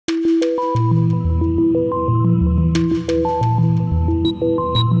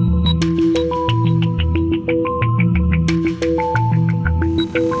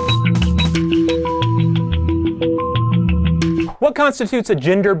constitutes a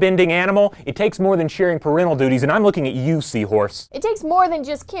gender-bending animal? It takes more than sharing parental duties, and I'm looking at you, seahorse. It takes more than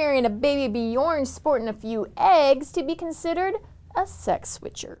just carrying a baby Bjorn sporting a few eggs to be considered a sex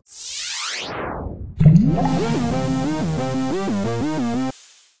switcher.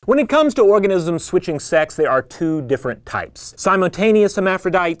 When it comes to organisms switching sex, there are two different types: simultaneous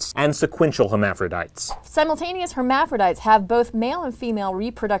hermaphrodites and sequential hermaphrodites. Simultaneous hermaphrodites have both male and female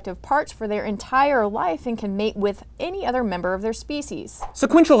reproductive parts for their entire life and can mate with any other member of their species.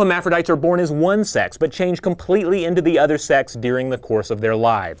 Sequential hermaphrodites are born as one sex, but change completely into the other sex during the course of their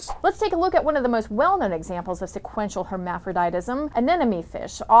lives. Let's take a look at one of the most well-known examples of sequential hermaphroditism,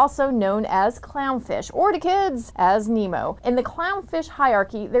 Anemonefish, also known as clownfish, or to kids as Nemo. In the clownfish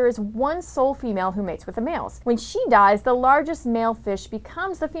hierarchy, there is one sole female who mates with the males. When she dies, the largest male fish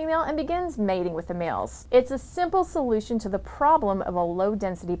becomes the female and begins mating with the males. It's a simple solution to the problem of a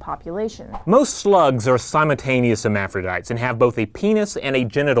low-density population. Most slugs are simultaneous hermaphrodites and have both a penis and a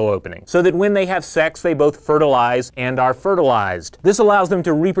genital opening, so that when they have sex, they both fertilize and are fertilized. This allows them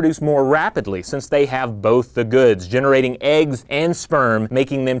to reproduce more rapidly since they have both the goods, generating eggs and sperm,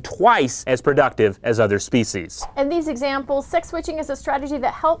 making them twice as productive as other species. In these examples, sex switching is a strategy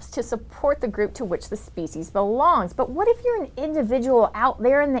that helps to support the group to which the species belongs. But what if you're an individual out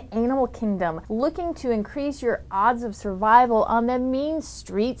there in the animal kingdom looking to increase your odds of survival on the mean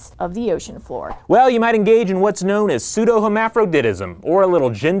streets of the ocean floor? Well, you might engage in what's known as pseudo-hermaphroditism, or a little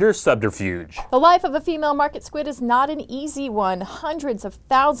gender subterfuge. The life of a female market squid is not an easy one. Hundreds of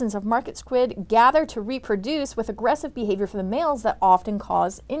thousands of market squid gather to reproduce with aggressive behavior for the males that often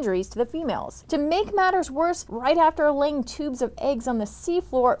cause injuries to the females. To make matters worse, right after laying tubes of eggs on the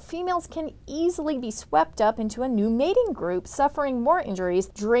seafloor, females can easily be swept up into a new mating group, suffering more injuries,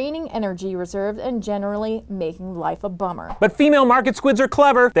 draining energy reserves, and generally making life a bummer. But female market squids are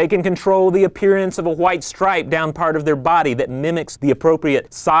clever. They can control the appearance of a white stripe down part of their body that mimics the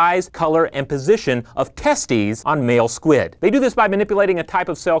appropriate size, color, and position of testes on male squid. They do this by manipulating a type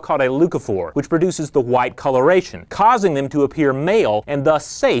of cell called a leucophore, which produces the white coloration, causing them to appear male and thus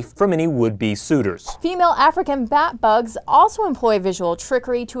safe from any would-be suitors. Female African bat bugs also employ visual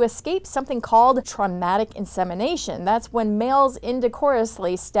trickery to escape something called traumatic insemination. That's when males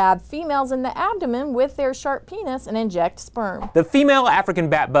indecorously stab females in the abdomen with their sharp penis and inject sperm. The female African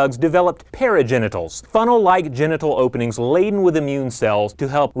bat bugs developed paragenitals, funnel-like genital openings laden with immune cells to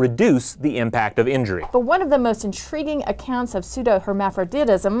help reduce the impact of injury. But one of the most intriguing accounts of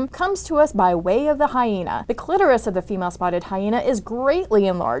pseudo-hermaphroditism comes to us by way of the hyena. The clitoris of the female spotted hyena is greatly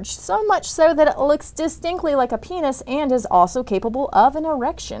enlarged, so much so that it looks distinctly like a penis and is also capable of an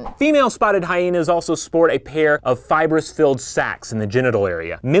erection. Female spotted hyenas also sport a pair of fibrous-filled sacs in the genital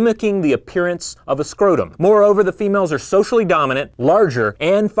area, mimicking the appearance of a scrotum. Moreover, the females are socially dominant, larger,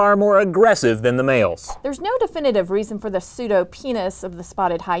 and far more aggressive than the males. There's no definitive reason for the pseudo-penis of the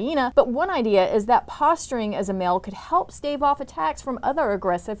spotted hyena, but one idea is that posturing as a male could help stave off attacks from other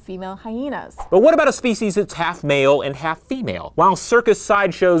aggressive female hyenas. But what about a species that's half male and half female? While circus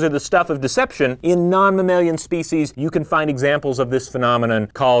sideshows are the stuff of deception, in non-mammalian species you can find examples of this phenomenon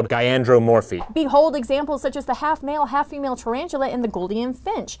called Gynandromorphy. Behold examples such as the half-male, half-female tarantula and the Gouldian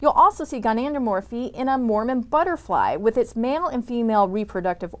finch. You'll also see Gynandromorphy in a Mormon butterfly, with its male and female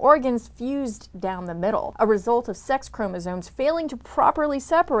reproductive organs fused down the middle, a result of sex chromosomes failing to properly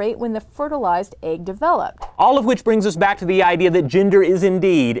separate when the fertilized egg developed. All of which brings us back to the idea that gender is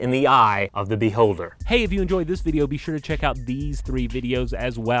indeed in the eye of the beholder. Hey, if you enjoyed this video, be sure to check out these 3 videos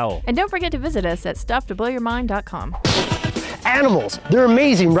as well. And don't forget to visit us at stufftoblowyourmind.com. Animals, they're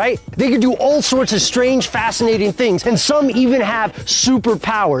amazing, right? They can do all sorts of strange, fascinating things, and some even have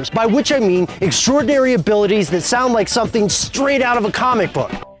superpowers, by which I mean extraordinary abilities that sound like something straight out of a comic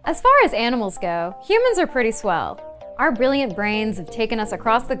book. As far as animals go, humans are pretty swell. Our brilliant brains have taken us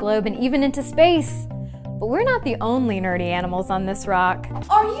across the globe and even into space. But we're not the only nerdy animals on this rock.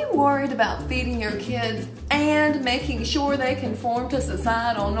 Are you worried about feeding your kids and making sure they conform to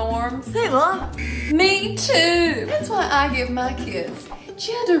societal norms? Hey, Mom. Me too. That's why I give my kids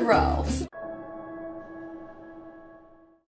gender roles.